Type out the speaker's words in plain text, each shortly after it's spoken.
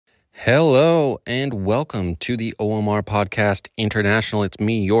Hello and welcome to the OMR Podcast International. It's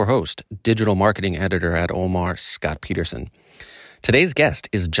me, your host, digital marketing editor at OMR, Scott Peterson. Today's guest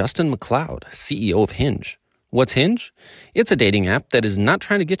is Justin McLeod, CEO of Hinge. What's Hinge? It's a dating app that is not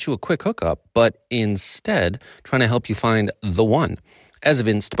trying to get you a quick hookup, but instead trying to help you find the one, as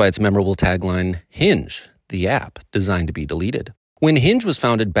evinced by its memorable tagline, Hinge, the app designed to be deleted. When Hinge was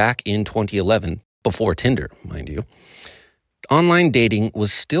founded back in 2011, before Tinder, mind you, online dating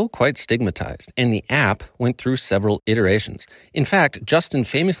was still quite stigmatized, and the app went through several iterations. In fact, Justin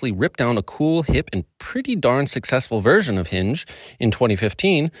famously ripped down a cool, hip, and pretty darn successful version of Hinge in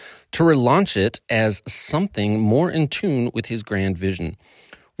 2015 to relaunch it as something more in tune with his grand vision.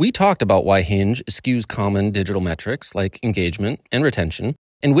 We talked about why Hinge eschews common digital metrics like engagement and retention,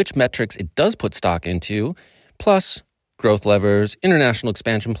 and which metrics it does put stock into, plus growth levers, international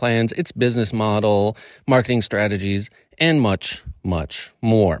expansion plans, its business model, marketing strategies, and much, much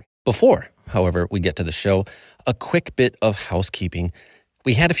more. Before, however, we get to the show, a quick bit of housekeeping.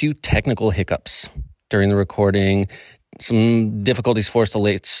 We had a few technical hiccups during the recording, some difficulties forced a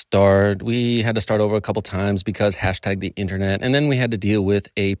late start. We had to start over a couple times because #the internet, and then we had to deal with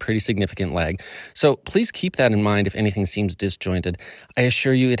a pretty significant lag. So please keep that in mind if anything seems disjointed. I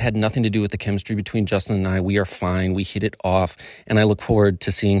assure you it had nothing to do with the chemistry between Justin and I. We are fine. We hit it off, and I look forward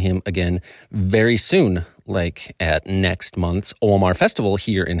to seeing him again very soon, like at next month's OMR Festival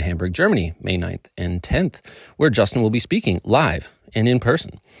here in Hamburg, Germany, May 9th and 10th, where Justin will be speaking live and in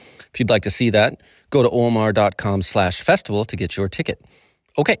person. If you'd like to see that, go to omr.com/festival to get your ticket.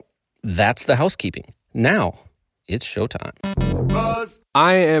 Okay, that's the housekeeping. Now, it's showtime.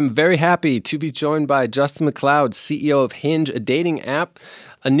 I am very happy to be joined by Justin McLeod, CEO of Hinge, a dating app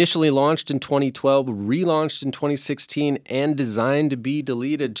initially launched in 2012, relaunched in 2016, and designed to be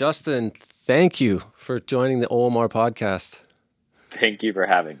deleted. Justin, thank you for joining the OMR podcast. Thank you for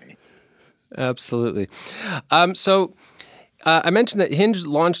having me. Absolutely. I mentioned that Hinge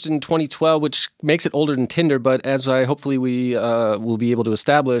launched in 2012, which makes it older than Tinder, but as hopefully we will be able to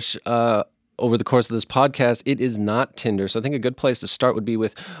establish over the course of this podcast, it is not Tinder. So I think a good place to start would be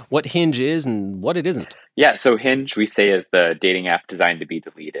with what Hinge is and what it isn't. Yeah, so Hinge, we say, is the dating app designed to be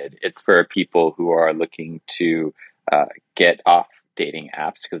deleted. It's for people who are looking to get off dating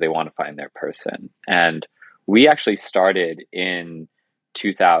apps because they want to find their person. And we actually started in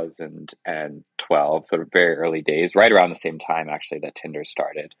 2012, sort of very early days, right around the same time actually that Tinder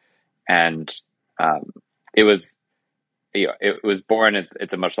started, and it was born.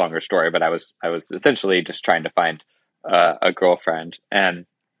 It's a much longer story, but I was essentially just trying to find a girlfriend, and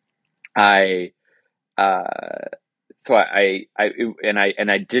I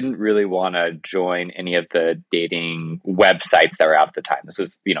didn't really want to join any of the dating websites that were out at the time. This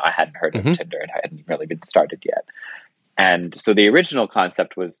was, I hadn't heard of Tinder, and I hadn't really been started yet. And so the original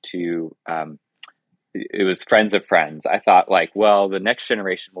concept was it was friends of friends. I thought the next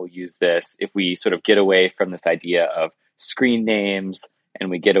generation will use this if we sort of get away from this idea of screen names and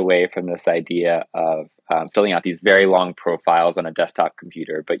we get away from this idea of filling out these very long profiles on a desktop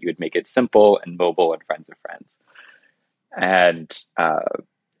computer, but you would make it simple and mobile and friends of friends.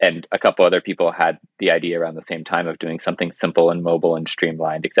 And a couple other people had the idea around the same time of doing something simple and mobile and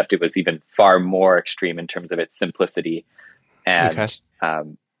streamlined, except it was even far more extreme in terms of its simplicity. And Okay.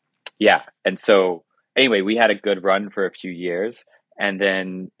 And so anyway, we had a good run for a few years. And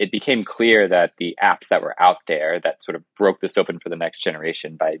then it became clear that the apps that were out there that sort of broke this open for the next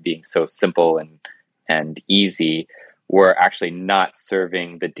generation by being so simple and easy were actually not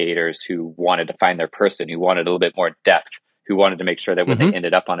serving the daters who wanted to find their person, who wanted a little bit more depth, who wanted to make sure that when they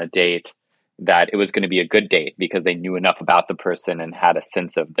ended up on a date, that it was going to be a good date because they knew enough about the person and had a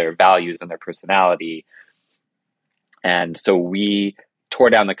sense of their values and their personality. And so we tore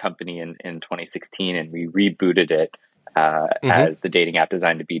down the company in 2016 and we rebooted it as the dating app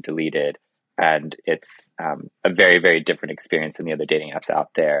designed to be deleted. And it's a very, very different experience than the other dating apps out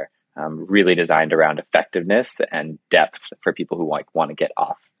there, really designed around effectiveness and depth for people who want to get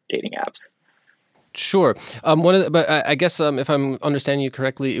off dating apps. Sure. But I guess if I'm understanding you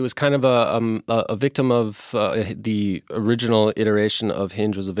correctly, it was kind of a victim of the original iteration of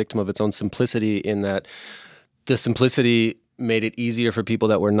Hinge was a victim of its own simplicity in that the simplicity made it easier for people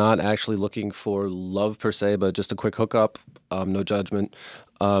that were not actually looking for love per se, but just a quick hookup, no judgment.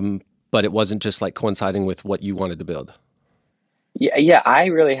 But it wasn't just coinciding with what you wanted to build. Yeah. I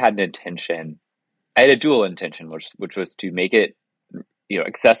really had an intention. I had a dual intention, which was to make it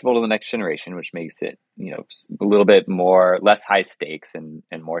accessible to the next generation, which makes it, a little bit less high stakes and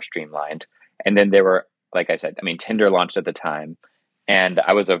more streamlined. And then there were, like I said, Tinder launched at the time, and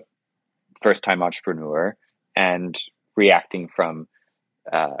I was a first time entrepreneur and reacting from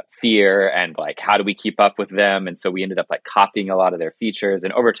fear and like, how do we keep up with them? And so we ended up like copying a lot of their features.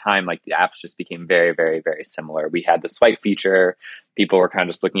 And over time, like the apps just became very, very, very similar. We had the swipe feature. People were kind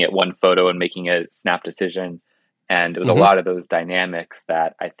of just looking at one photo and making a snap decision. And it was a lot of those dynamics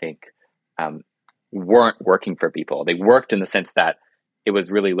that I think weren't working for people. They worked in the sense that it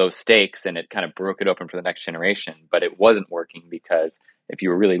was really low stakes and it kind of broke it open for the next generation, but it wasn't working because if you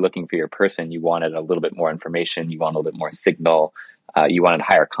were really looking for your person, you wanted a little bit more information, you wanted a little bit more signal, you wanted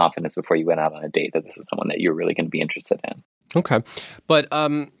higher confidence before you went out on a date that this is someone that you're really going to be interested in. Okay. But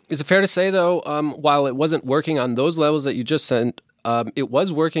is it fair to say, though, while it wasn't working on those levels that you just said, it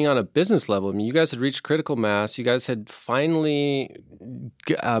was working on a business level? I mean, you guys had reached critical mass. You guys had finally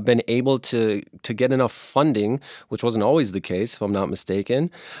been able to get enough funding, which wasn't always the case, if I'm not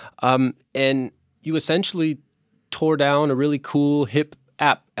mistaken. And you essentially tore down a really cool, hip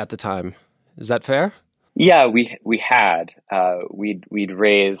app at the time. Is that fair? Yeah, we had. We'd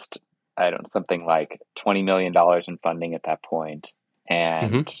raised, I don't know, something like $20 million in funding at that point.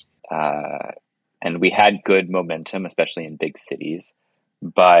 And we had good momentum, especially in big cities.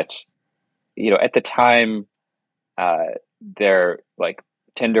 But, at the time, Tinder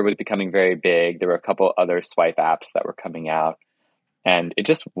was becoming very big. There were a couple other swipe apps that were coming out. And it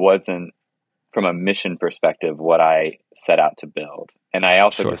just wasn't, from a mission perspective, what I set out to build. And I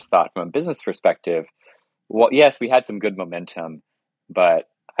also just thought from a business perspective, well, yes, we had some good momentum, but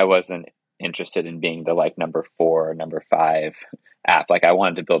I wasn't interested in being the like number 4, number 5 app. Like I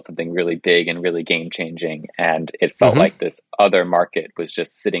wanted to build something really big and really game changing. And it felt like this other market was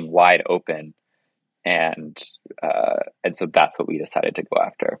just sitting wide open. And so that's what we decided to go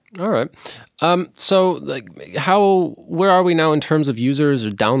after. All right. So like where are we now in terms of users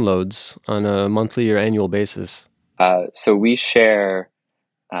or downloads on a monthly or annual basis? So we share,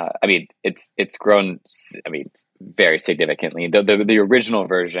 it's grown, very significantly. The original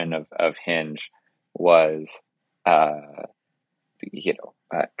version of Hinge was, I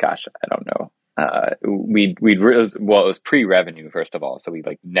don't know. It was pre-revenue, first of all. So we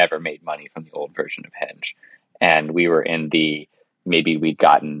like never made money from the old version of Hinge. And we were maybe we'd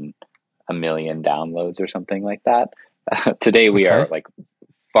gotten 1 million downloads or something like that. Today we are like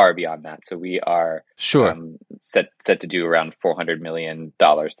far beyond that. So we are set to do around $400 million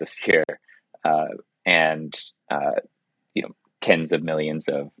this year. And tens of millions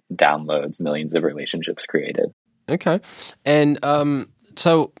of downloads, millions of relationships created. Okay. And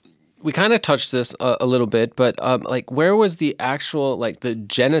so we kind of touched this a little bit, but where was the actual, the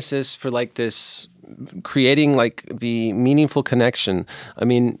genesis for this creating the meaningful connection? I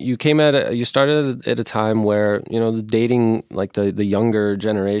mean, you started at a time where, the dating, the younger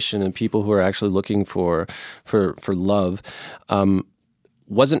generation and people who are actually looking for love,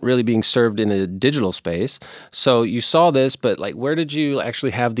 wasn't really being served in a digital space. So you saw this, but where did you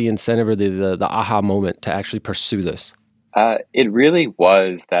actually have the incentive or the aha moment to actually pursue this? It really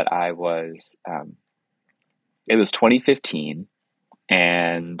was that it was 2015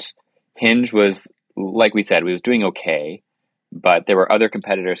 and Hinge was, like we said, we was doing okay, but there were other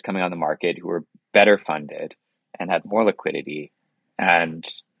competitors coming on the market who were better funded and had more liquidity. And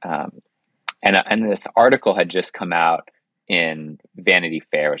this article had just come out in Vanity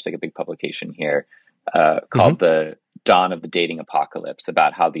Fair, which is like a big publication here, called The Dawn of the Dating Apocalypse,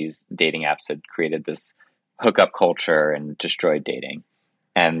 about how these dating apps had created this hookup culture and destroyed dating.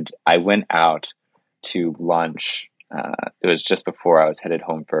 And I went out to lunch. It was just before I was headed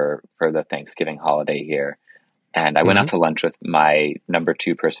home for the Thanksgiving holiday here. And I went out to lunch with my number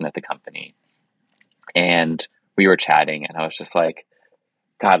 2 person at the company. And we were chatting and I was just like,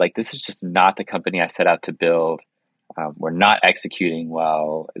 God, this is just not the company I set out to build. We're not executing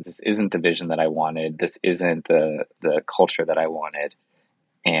well. This isn't the vision that I wanted. This isn't the culture that I wanted.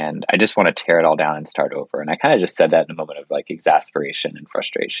 And I just want to tear it all down and start over. And I kind of just said that in a moment of exasperation and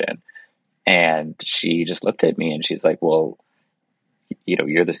frustration. And she just looked at me and she's like, well,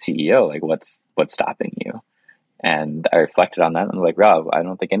 you're the CEO. What's stopping you? And I reflected on that and I'm like, Rob, I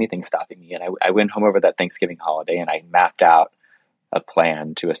don't think anything's stopping me. And I went home over that Thanksgiving holiday and I mapped out a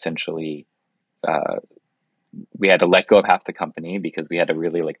plan to essentially, we had to let go of half the company because we had to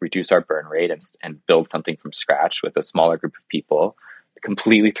really reduce our burn rate and build something from scratch with a smaller group of people,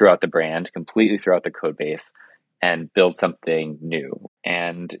 completely throughout the brand, completely throughout the code base, and build something new.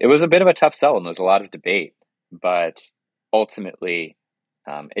 And it was a bit of a tough sell and there was a lot of debate, but ultimately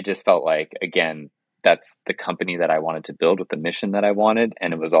it just felt like, again, that's the company that I wanted to build with the mission that I wanted.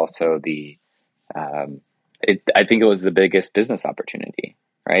 And it was also I think it was the biggest business opportunity,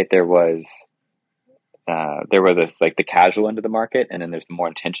 right? There were this the casual end of the market, and then there's the more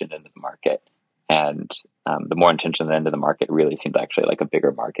intention end of the market. And the more intentional end of the market really seemed actually like a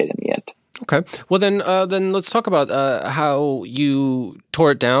bigger market in the end. Okay. Well, then let's talk about how you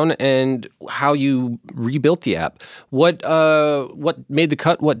tore it down and how you rebuilt the app. What made the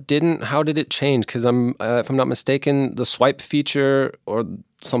cut? What didn't? How did it change? Because if I'm not mistaken, the swipe feature or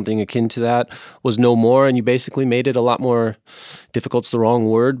something akin to that was no more, and you basically made it a lot more difficult's the wrong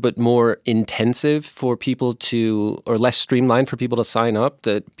word, but more intensive for people to, or less streamlined for people to sign up.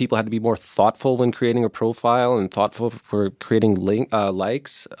 That people had to be more thoughtful when creating a profile and thoughtful for creating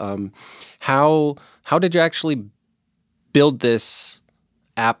likes. How did you actually build this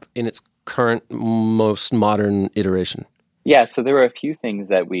app in its current, most modern iteration? Yeah, so there were a few things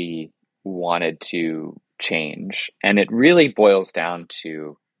that we wanted to change, and it really boils down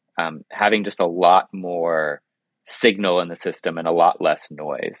to having just a lot more signal in the system and a lot less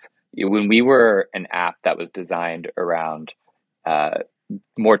noise. When we were an app that was designed around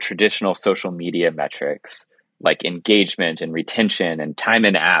more traditional social media metrics, like engagement and retention and time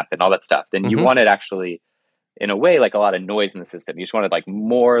in app and all that stuff, then you wanted actually, in a way, like a lot of noise in the system. You just wanted like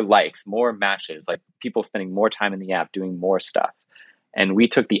more likes, more matches, like people spending more time in the app doing more stuff. And we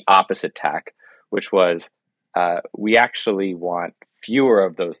took the opposite tack, which was we actually want fewer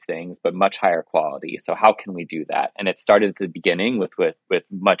of those things, but much higher quality. So how can we do that? And it started at the beginning with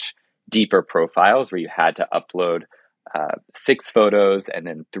much deeper profiles where you had to upload 6 photos and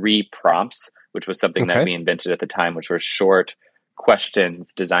then 3 prompts, which was something that we invented at the time, which were short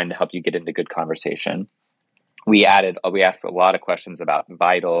questions designed to help you get into good conversation. We asked a lot of questions about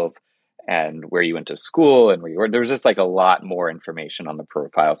vitals and where you went to school and where you were. There was just like a lot more information on the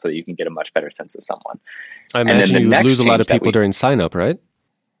profile so that you can get a much better sense of someone. I imagine you would lose a lot of people during sign up, right?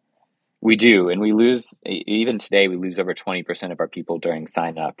 We do. And we lose, even today, we lose over 20% of our people during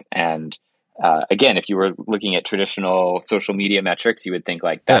sign up. And again, if you were looking at traditional social media metrics, you would think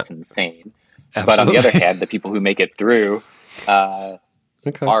like, that's insane. Absolutely. But on the other hand, the people who make it through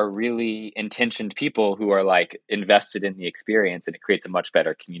are really intentioned people who are like invested in the experience, and it creates a much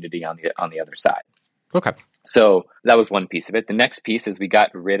better community on the other side. Okay. So that was one piece of it. The next piece is we got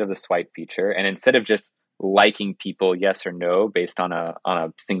rid of the swipe feature, and instead of just liking people yes or no based on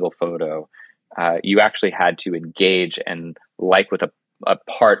a single photo, you actually had to engage and like with a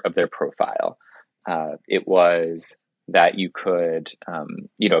part of their profile. It was that you could,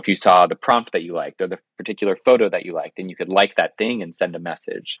 if you saw the prompt that you liked or the particular photo that you liked, then you could like that thing and send a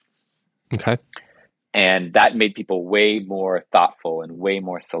message. Okay. And that made people way more thoughtful and way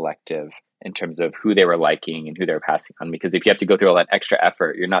more selective in terms of who they were liking and who they were passing on. Because if you have to go through all that extra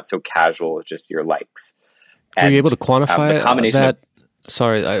effort, you're not so casual with just your likes. Were you able to quantify that?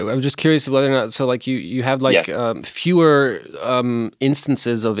 Sorry, I was just curious whether or not, so like you have like fewer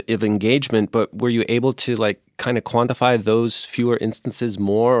instances of engagement, but were you able to like kind of quantify those fewer instances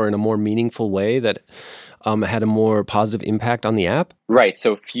more or in a more meaningful way that had a more positive impact on the app? Right.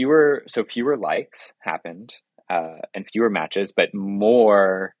 So fewer likes happened and fewer matches, but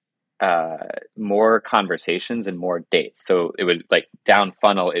more conversations and more dates. So it would like down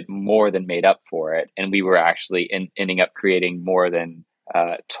funnel, it more than made up for it. And we were actually ending up creating more than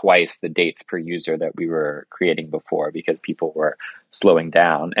twice the dates per user that we were creating before because people were slowing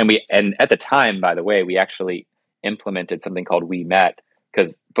down. And at the time, by the way, we actually implemented something called We Met,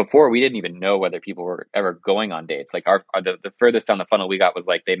 because before we didn't even know whether people were ever going on dates. Like the furthest down the funnel we got was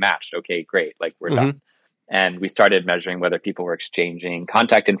like, they matched. Okay, great. Like we're done. And we started measuring whether people were exchanging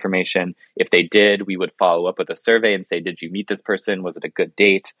contact information. If they did, we would follow up with a survey and say, did you meet this person? Was it a good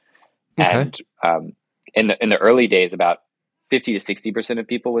date? Okay. And in the early days, about 50 to 60% of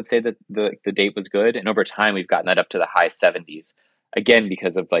people would say that the date was good. And over time, we've gotten that up to the high 70s, again,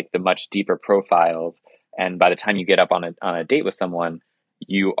 because of like the much deeper profiles. And by the time you get up on a date with someone,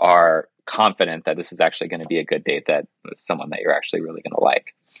 you are confident that this is actually going to be a good date, that someone that you're actually really going to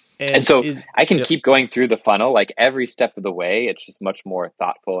like. And so I can keep going through the funnel, like every step of the way. It's just much more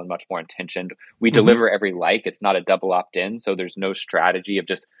thoughtful and much more intentioned. We deliver every like. It's not a double opt-in. So there's no strategy of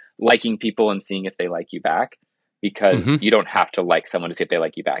just liking people and seeing if they like you back, because you don't have to like someone to see if they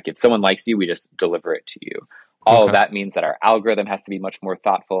like you back. If someone likes you, we just deliver it to you. All of that means that our algorithm has to be much more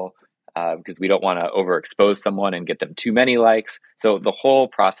thoughtful because we don't want to overexpose someone and get them too many likes. So the whole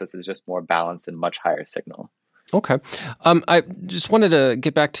process is just more balanced and much higher signal. Okay. I just wanted to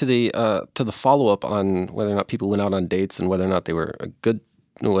get back to the follow-up on whether or not people went out on dates and whether or not they were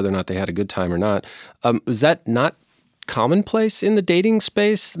whether or not they had a good time or not. Was that not commonplace in the dating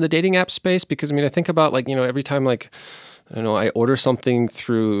space, the dating app space? Because I mean, I think about like, every time like, I don't know, I order something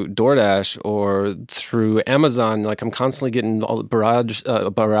through DoorDash or through Amazon, like I'm constantly getting a barrage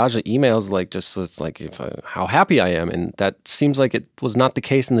of emails, like just with like how happy I am. And that seems like it was not the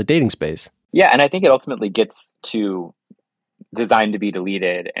case in the dating space. Yeah, and I think it ultimately gets to designed to be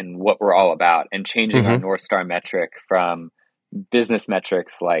deleted and what we're all about, and changing our Mm-hmm. North Star metric from business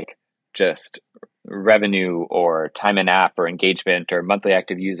metrics like just revenue or time in app or engagement or monthly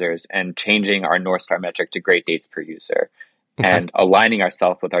active users, and changing our North Star metric to great dates per user, Okay. and aligning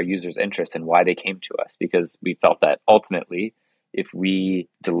ourselves with our users' interests and why they came to us, because we felt that ultimately, if we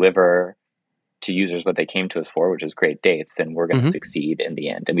deliver to users what they came to us for, which is great dates, then we're going to Mm-hmm. succeed in the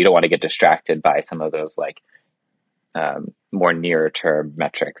end. And we don't want to get distracted by some of those like more nearer term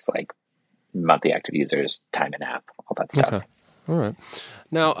metrics like monthly active users, time in app, all that stuff. Okay. All right.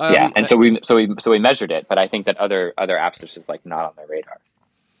 Now, Yeah, and so we measured it, but I think that other apps are just like not on their radar.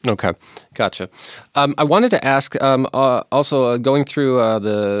 okay, gotcha. I wanted to ask also going through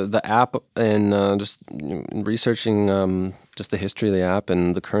the app and just researching just the history of the app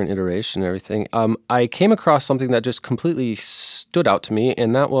and the current iteration and everything. I came across something that just completely stood out to me,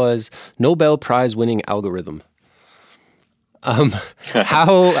 and that was Nobel Prize winning algorithm.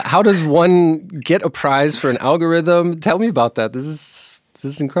 How does one get a prize for an algorithm? Tell me about that. This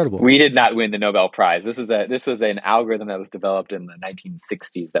is incredible. We did not win the Nobel Prize. This was an algorithm that was developed in the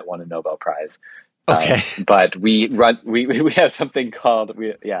 1960s that won a Nobel Prize. Okay. But we have something called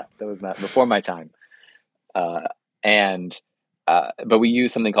that was not before my time, but we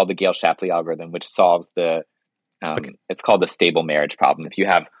use something called the Gale-Shapley algorithm, which solves the it's called the stable marriage problem. If you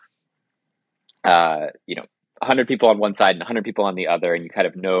have 100 people on one side and 100 people on the other, and you kind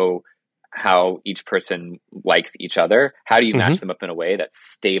of know how each person likes each other, how do you match them up in a way that's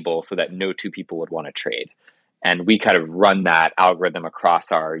stable so that no two people would want to trade? And we kind of run that algorithm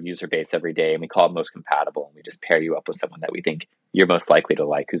across our user base every day, and we call it most compatible. And we just pair you up with someone that we think you're most likely to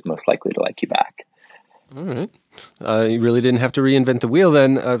like, who's most likely to like you back. All right. You really didn't have to reinvent the wheel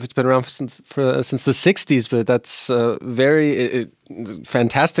then. It's been around since the 60s, but that's very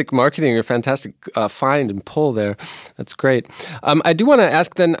fantastic marketing or fantastic find and pull there. That's great. I do want to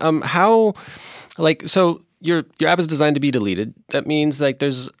ask then how, so your app is designed to be deleted. That means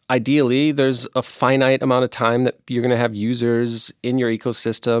there's a finite amount of time that you're going to have users in your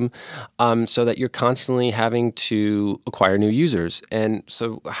ecosystem, so that you're constantly having to acquire new users. And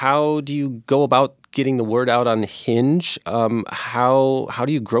so how do you go about getting the word out on Hinge? How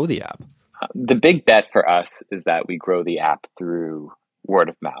do you grow the app? The big bet for us is that we grow the app through word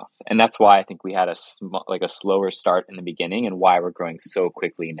of mouth. And that's why I think we had a slower start in the beginning, and why we're growing so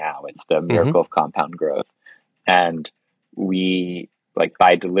quickly now. It's the miracle of compound growth. And we,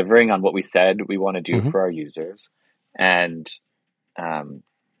 by delivering on what we said we want to do for our users, and giving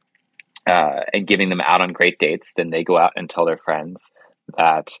them out on great dates, then they go out and tell their friends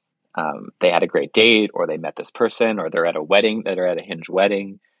that they had a great date, or they met this person, or they're at a wedding, that are at a Hinge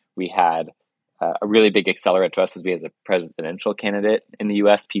wedding. We had a really big accelerant to us as we had a presidential candidate in the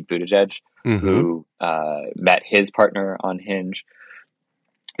U.S., Pete Buttigieg, who met his partner on Hinge.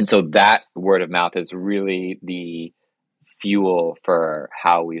 And so that word of mouth is really the fuel for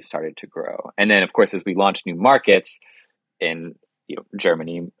how we've started to grow. And then, of course, as we launch new markets in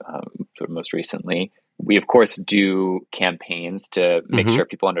Germany, sort of most recently, we of course do campaigns to make sure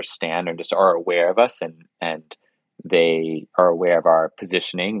people understand and just are aware of us, and they are aware of our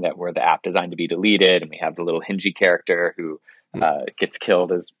positioning, that we're the app designed to be deleted, and we have the little Hingy character who gets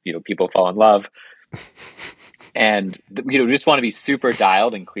killed as people fall in love. And just want to be super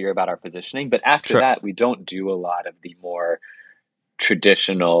dialed and clear about our positioning. But after that, we don't do a lot of the more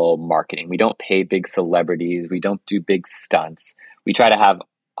traditional marketing. We don't pay big celebrities. We don't do big stunts. We try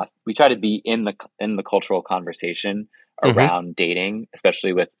to be in the cultural conversation around dating,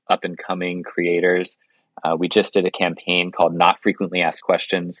 especially with up and coming creators. We just did a campaign called Not Frequently Asked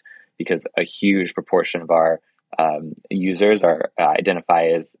Questions, because a huge proportion of our users identify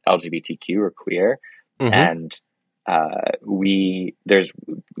as LGBTQ or queer. And we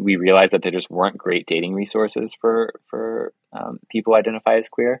realized that there just weren't great dating resources for people who identify as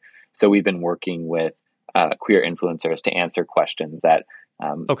queer. So we've been working with queer influencers to answer questions that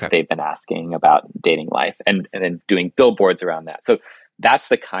they've been asking about dating life, and then doing billboards around that. So that's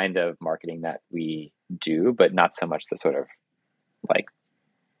the kind of marketing that we do, but not so much the sort of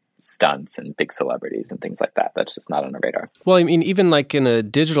stunts and big celebrities and things like that. That's just not on the radar. Well, I mean, even in a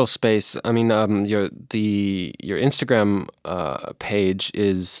digital space, I mean, your Instagram page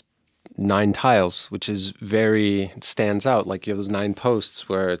is 9 tiles, which is stands out. You have those 9 posts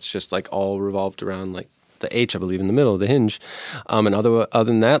where it's just all revolved around the H, I believe, in the middle of the Hinge. And other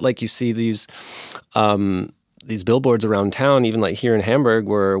than that, you see these billboards around town, even here in Hamburg,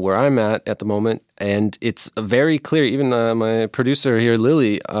 where I'm at the moment, and it's very clear. Even my producer here,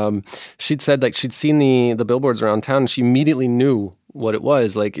 Lily, she'd said she'd seen the billboards around town, and she immediately knew what it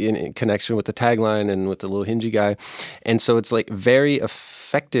was, like in connection with the tagline and with the little Hingy guy. And so it's like very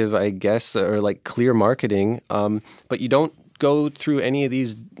effective, I guess, or like clear marketing. But you don't go through any of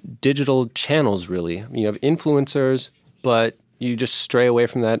these digital channels really. You have influencers, but you just stray away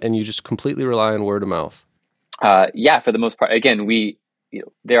from that and you just completely rely on word of mouth. Yeah, for the most part. Again,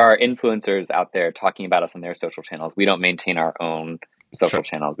 there are influencers out there talking about us on their social channels. We don't maintain our own social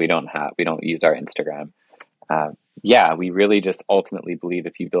channels. We don't use our Instagram. Yeah, we really just ultimately believe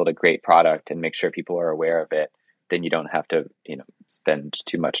if you build a great product and make sure people are aware of it, then you don't have to, spend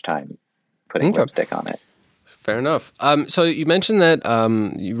too much time putting lipstick on it. Fair enough. So you mentioned that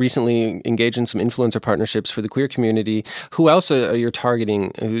you recently engaged in some influencer partnerships for the queer community. Who else are you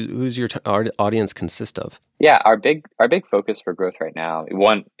targeting? Who's your audience consist of? Yeah, our big focus for growth right now,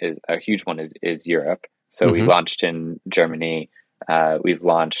 a huge one is Europe. So we launched in Germany. We've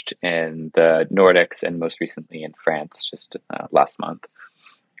launched in the Nordics and most recently in France just last month.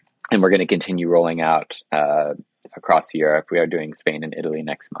 And we're going to continue rolling out across Europe. We are doing Spain and Italy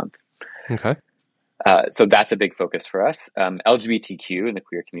next month. Okay. So that's a big focus for us. LGBTQ and the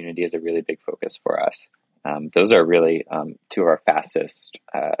queer community is a really big focus for us. Those are really two of our fastest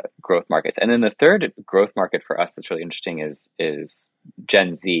growth markets. And then the third growth market for us that's really interesting is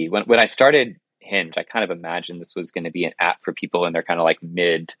Gen Z. When I started Hinge, I kind of imagined this was going to be an app for people in their kind of like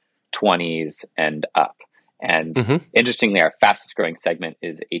mid-20s and up. And interestingly, our fastest growing segment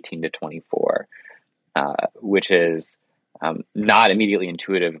is 18 to 24, which is not immediately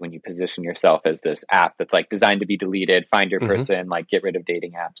intuitive when you position yourself as this app that's like designed to be deleted, find your person, like get rid of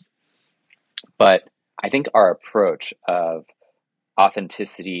dating apps. But I think our approach of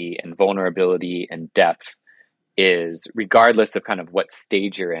authenticity and vulnerability and depth is, regardless of kind of what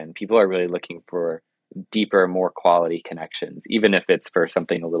stage you're in, people are really looking for deeper, more quality connections, even if it's for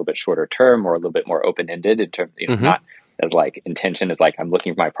something a little bit shorter term or a little bit more open-ended in terms, not as like intention as like, I'm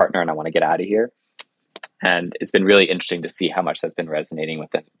looking for my partner and I want to get out of here. And it's been really interesting to see how much that's been resonating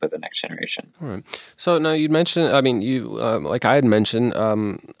with the next generation. All right. So now you mentioned, like I had mentioned,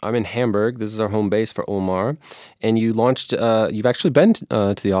 I'm in Hamburg. This is our home base for OMR. And you launched, you've actually been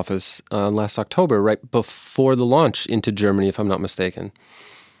to the office last October, right before the launch into Germany, if I'm not mistaken.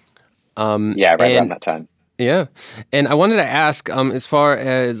 Yeah, right around that time. Yeah. And I wanted to ask, as far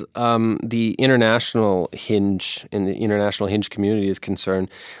as the international Hinge and the international Hinge community is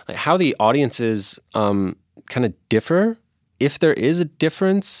concerned, like how the audiences kind of differ, if there is a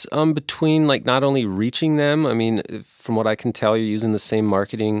difference between like not only reaching them. I mean, from what I can tell, you're using the same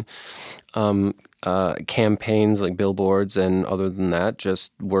marketing campaigns like billboards and other than that,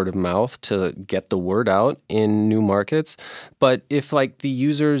 just word of mouth to get the word out in new markets. But if like the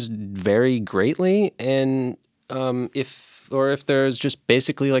users vary greatly and if there's just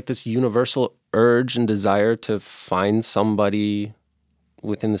basically like this universal urge and desire to find somebody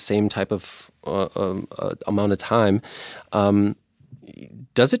within the same type of amount of time,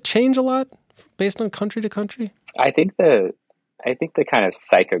 does it change a lot based on country to country? I think the kind of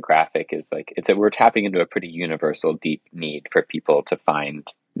psychographic is like we're tapping into a pretty universal deep need for people to find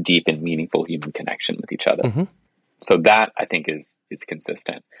deep and meaningful human connection with each other. So that I think is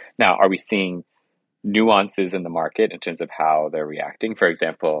consistent. Now, are we seeing nuances in the market in terms of how they're reacting? For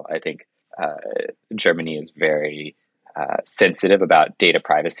example, I think Germany is very sensitive about data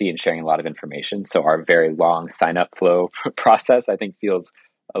privacy and sharing a lot of information. So our very long sign-up flow process, I think, feels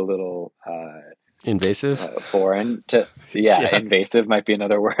a little invasive, foreign to invasive might be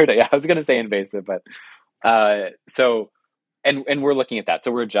another word. Yeah, I was going to say invasive, but and we're looking at that.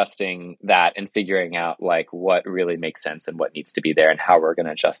 So we're adjusting that and figuring out like what really makes sense and what needs to be there and how we're going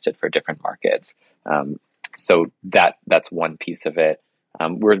to adjust it for different markets. So that's one piece of it.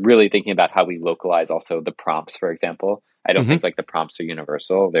 We're really thinking about how we localize also the prompts, for example. I don't think like the prompts are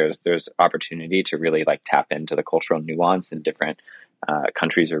universal. There's opportunity to really like tap into the cultural nuance in different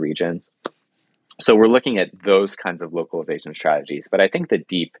countries or regions. So we're looking at those kinds of localization strategies. But I think the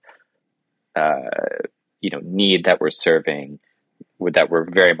deep, need that we're serving, that we're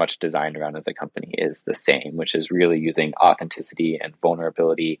very much designed around as a company, is the same, which is really using authenticity and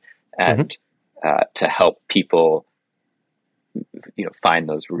vulnerability and to help people, find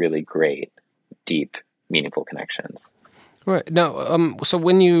those really great, deep, meaningful connections. Right. Now, so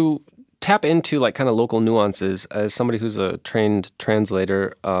when you tap into like kind of local nuances, as somebody who's a trained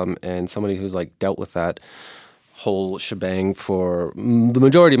translator and somebody who's like dealt with that whole shebang for the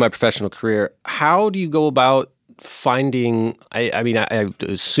majority of my professional career, how do you go about finding, I mean, I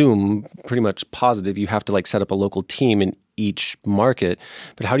assume pretty much positive you have to like set up a local team in each market,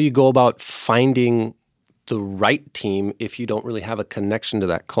 but how do you go about finding the right team if you don't really have a connection to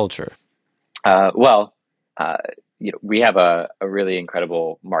that culture? we have a really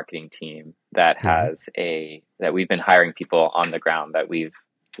incredible marketing team that has that we've been hiring people on the ground that we've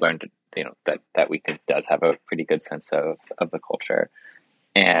learned, that we think does have a pretty good sense of the culture.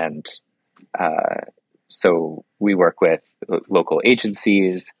 And so we work with local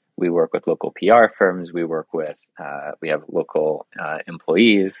agencies, we work with local PR firms, we have local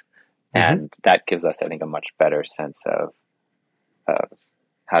employees, and that gives us, I think, a much better sense of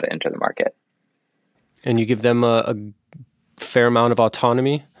how to enter the market. And you give them a fair amount of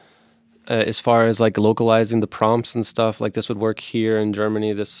autonomy as far as like localizing the prompts and stuff. Like, this would work here in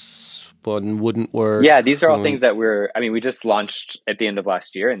Germany, this one wouldn't work. Yeah, these are all things that we just launched at the end of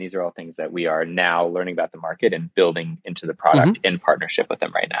last year, and these are all things that we are now learning about the market and building into the product in partnership with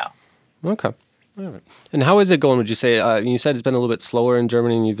them right now. Okay. All right. And how is it going, would you say? You said it's been a little bit slower in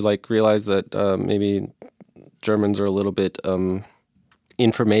Germany, and you've realized that maybe Germans are a little bit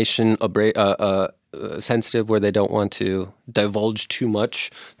information sensitive, where they don't want to divulge too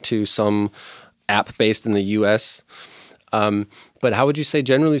much to some app based in the US. But how would you say,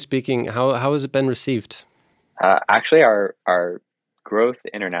 generally speaking, how has it been received? Actually, our growth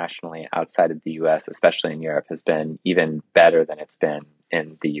internationally outside of the US, especially in Europe, has been even better than it's been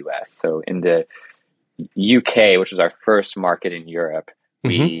in the US. So in the UK, which was our first market in Europe,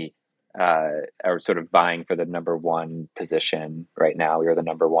 we are sort of vying for the number one position right now. We are the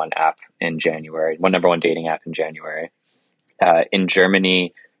number one app in January, number one dating app in January. In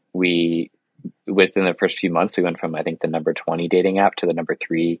Germany, within the first few months, we went from, I think, the number 20 dating app to the number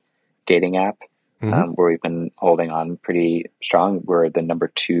 3 dating app, where we've been holding on pretty strong. We're the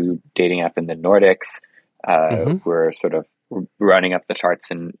number 2 dating app in the Nordics. We're sort of running up the charts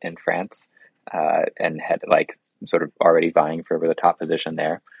in France, and had sort of already vying for the top position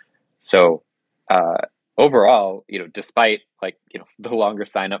there. So overall, despite the longer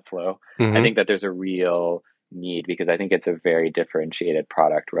sign up flow, I think that there's a real need, because I think it's a very differentiated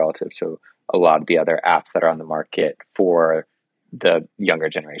product relative to a lot of the other apps that are on the market for the younger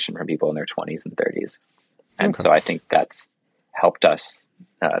generation, from people in their 20s and 30s. And so I think that's helped us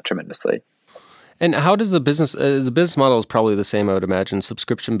tremendously. And how does the business model is probably the same, I would imagine,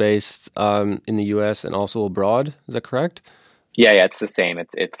 subscription based in the US and also abroad. Is that correct? Yeah, it's the same.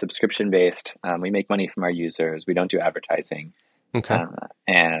 It's subscription based. We make money from our users. We don't do advertising. Okay.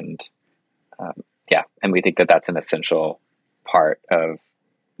 And we think that that's an essential part of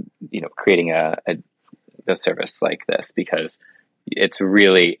creating a service like this, because it's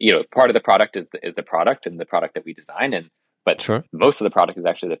really part of the product is the product and the product that we design, but most of the product is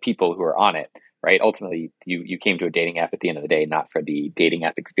actually the people who are on it. Right. Ultimately, you came to a dating app at the end of the day, not for the dating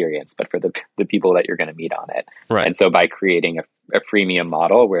app experience, but for the people that you're going to meet on it. Right. And so by creating a freemium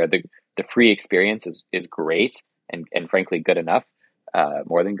model where the free experience is great and frankly good enough,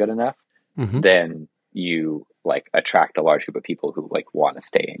 more than good enough, then you attract a large group of people who want to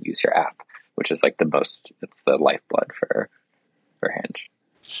stay and use your app, which is it's the lifeblood for Hinge.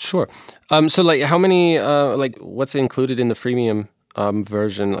 Sure. So how many what's included in the freemium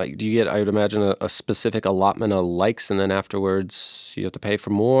version? Do you get, I would imagine, a specific allotment of likes, and then afterwards you have to pay for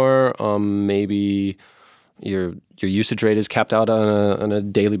more? Maybe your usage rate is capped out on a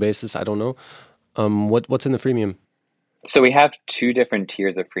daily basis. I don't know. What's in the freemium? So we have 2 different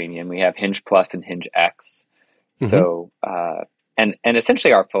tiers of freemium. We have Hinge Plus and Hinge X. So and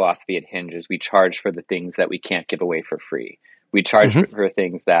essentially our philosophy at Hinge is we charge for the things that we can't give away for free. We charge for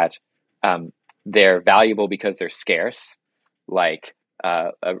things that they're valuable because they're scarce, like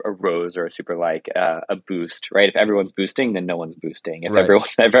a rose or a super like, a boost, right? If everyone's boosting, then no one's boosting. If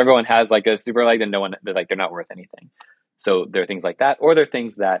everyone has a super like, then no one, they're not worth anything. So there are things like that, or there are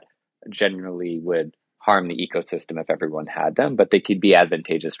things that generally would harm the ecosystem if everyone had them, but they could be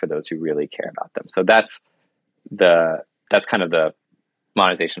advantageous for those who really care about them. So that's kind of the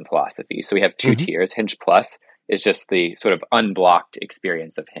monetization philosophy. So we have 2 tiers. Hinge Plus is just the sort of unblocked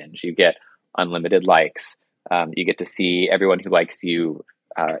experience of Hinge. You get unlimited likes. You get to see everyone who likes you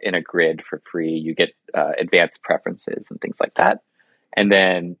in a grid for free. You get advanced preferences and things like that. And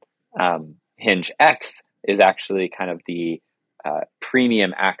then Hinge X is actually kind of the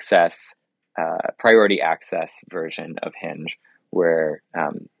premium access, priority access version of Hinge, where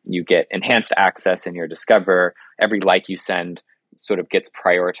you get enhanced access in your Discover. Every like you send sort of gets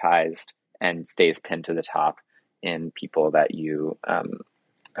prioritized and stays pinned to the top in people that you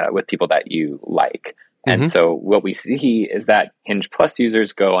with people that you like. And so what we see is that Hinge Plus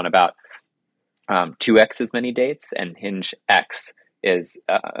users go on about 2x as many dates, and Hinge X is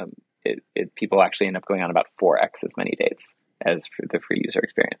people actually end up going on about 4x as many dates as for the free user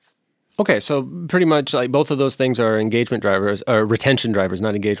experience. Okay, so pretty much both of those things are engagement drivers, or retention drivers,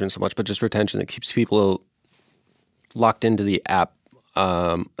 not engagement so much, but just retention that keeps people locked into the app,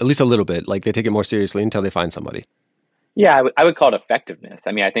 at least a little bit. Like they take it more seriously until they find somebody. Yeah, I would call it effectiveness.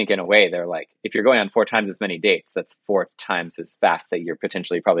 I mean, I think in a way they're like, if you're going on 4 times as many dates, that's 4 times as fast that you're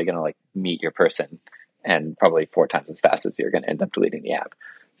potentially probably going to like meet your person, and probably 4 times as fast as you're going to end up deleting the app.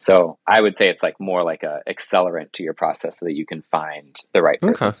 So I would say it's like more like a accelerant to your process so that you can find the right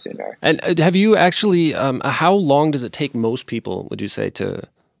person sooner. And have you actually, how long does it take most people, would you say, to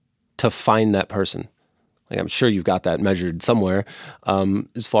find that person? Like I'm sure you've got that measured somewhere,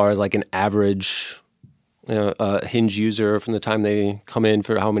 as far as like an average Hinge user from the time they come in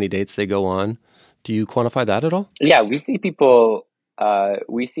for how many dates they go on. Do you quantify that at all? Yeah, we see people,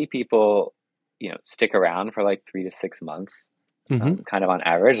 stick around for like 3 to 6 months, kind of on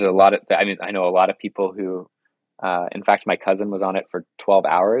average. There's a lot of, I know a lot of people who, in fact, my cousin was on it for 12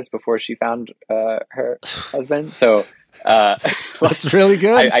 hours before she found her husband. So that's really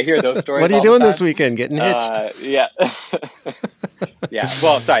good. I hear those stories. What are you doing this weekend? Getting hitched? Yeah. Yeah.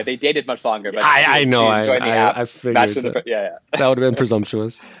 Well, sorry, they dated much longer, but I know. I figured that. Yeah. That would have been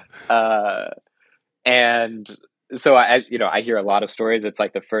presumptuous. And so I hear a lot of stories. It's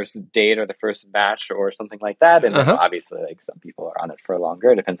like the first date or the first match or something like that. And obviously, like some people are on it for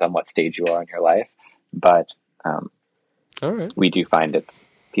longer. It depends on what stage you are in your life. But all right, we do find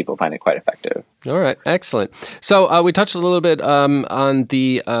people find it quite effective. All right, excellent. So we touched a little bit on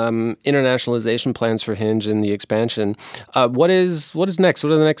the internationalization plans for Hinge and the expansion. What is next? What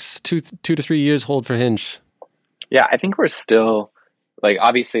do the next 2 to 3 years hold for Hinge? Yeah, I think we're still, like,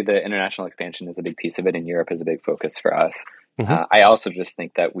 obviously the international expansion is a big piece of it, and Europe is a big focus for us. I also just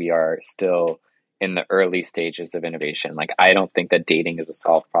think that we are still in the early stages of innovation. Like, I don't think that dating is a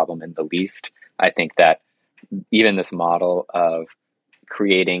solved problem in the least. I think that even this model of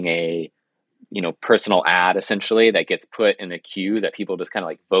creating a personal ad essentially that gets put in a queue that people just kind of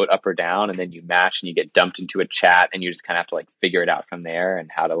like vote up or down, and then you match and you get dumped into a chat and you just kind of have to like figure it out from there, and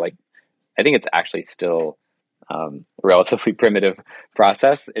how to like, I think it's actually still a relatively primitive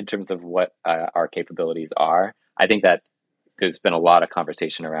process in terms of what our capabilities are. I think that there's been a lot of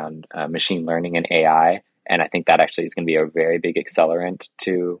conversation around machine learning and AI, and I think that actually is going to be a very big accelerant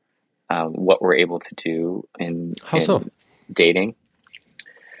to what we're able to do in dating.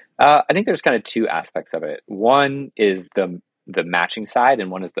 I think there's kind of 2 aspects of it. One is the matching side, and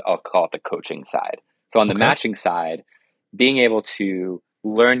one is I'll call it the coaching side. So on the matching side, being able to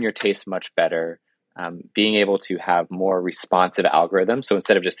learn your taste much better, being able to have more responsive algorithms. So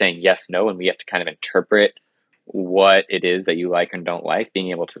instead of just saying yes, no, and we have to kind of interpret what it is that you like and don't like,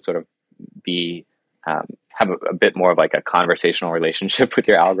 being able to sort of have a bit more of like a conversational relationship with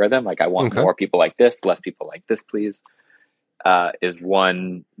your algorithm. Like, I want more people like this, less people like this, please. Is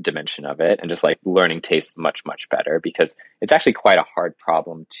one dimension of it, and just like learning taste much, much better, because it's actually quite a hard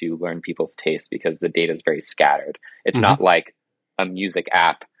problem to learn people's taste because the data is very scattered. It's not like a music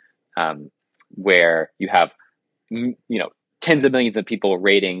app where you have tens of millions of people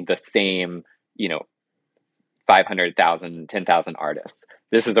rating the same 500,000, 10,000 artists.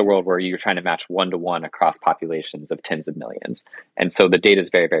 This is a world where you're trying to match 1-to-1 across populations of tens of millions, and so the data is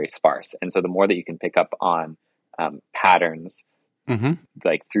very, very sparse. And so the more that you can pick up on patterns,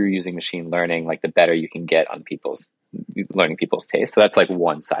 like through using machine learning, like the better you can get on learning people's taste. So that's like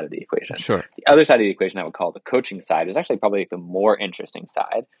one side of the equation. Sure. The other side of the equation I would call the coaching side is actually probably the more interesting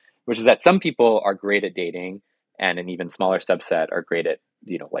side, which is that some people are great at dating, and an even smaller subset are great at,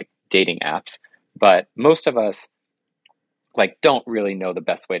 like dating apps. But most of us like don't really know the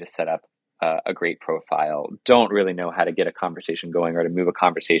best way to set up a great profile, don't really know how to get a conversation going or to move a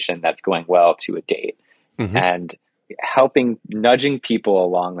conversation that's going well to a date. And nudging people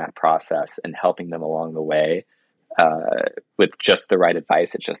along that process and helping them along the way with just the right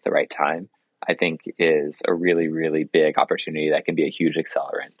advice at just the right time, I think is a really, really big opportunity that can be a huge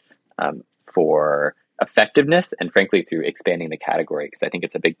accelerant for effectiveness, and frankly, through expanding the category, because I think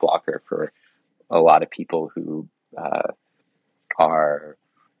it's a big blocker for a lot of people who are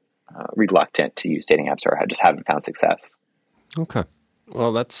reluctant to use dating apps or just haven't found success. Okay.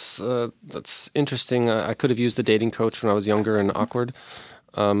 Well, that's interesting. I could have used a dating coach when I was younger and awkward.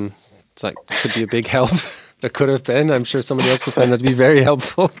 It's like, could be a big help. That could have been. I'm sure somebody else would find that to be very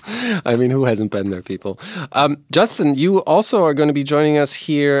helpful. I mean, who hasn't been there, people? Justin, you also are going to be joining us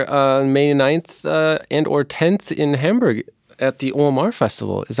here on May 9th and or 10th in Hamburg at the OMR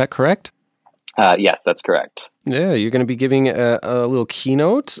Festival. Is that correct? Yes, that's correct. Yeah, you're going to be giving a little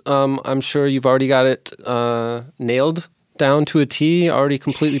keynote. I'm sure you've already got it nailed down to a T, already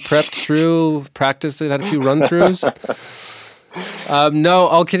completely prepped through, practiced it, had a few run-throughs. No,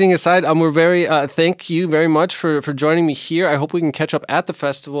 all kidding aside, we're very thank you very much for joining me here. I hope we can catch up at the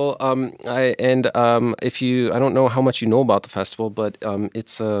festival. If you, I don't know how much you know about the festival, but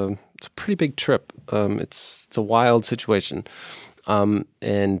it's a pretty big trip. It's a wild situation.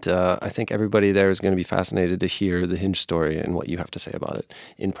 I think everybody there is going to be fascinated to hear the Hinge story and what you have to say about it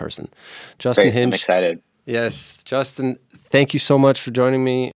in person. Justin Great, Hinge. I'm excited. Yes, Justin, thank you so much for joining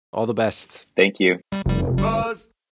me. All the best. Thank you.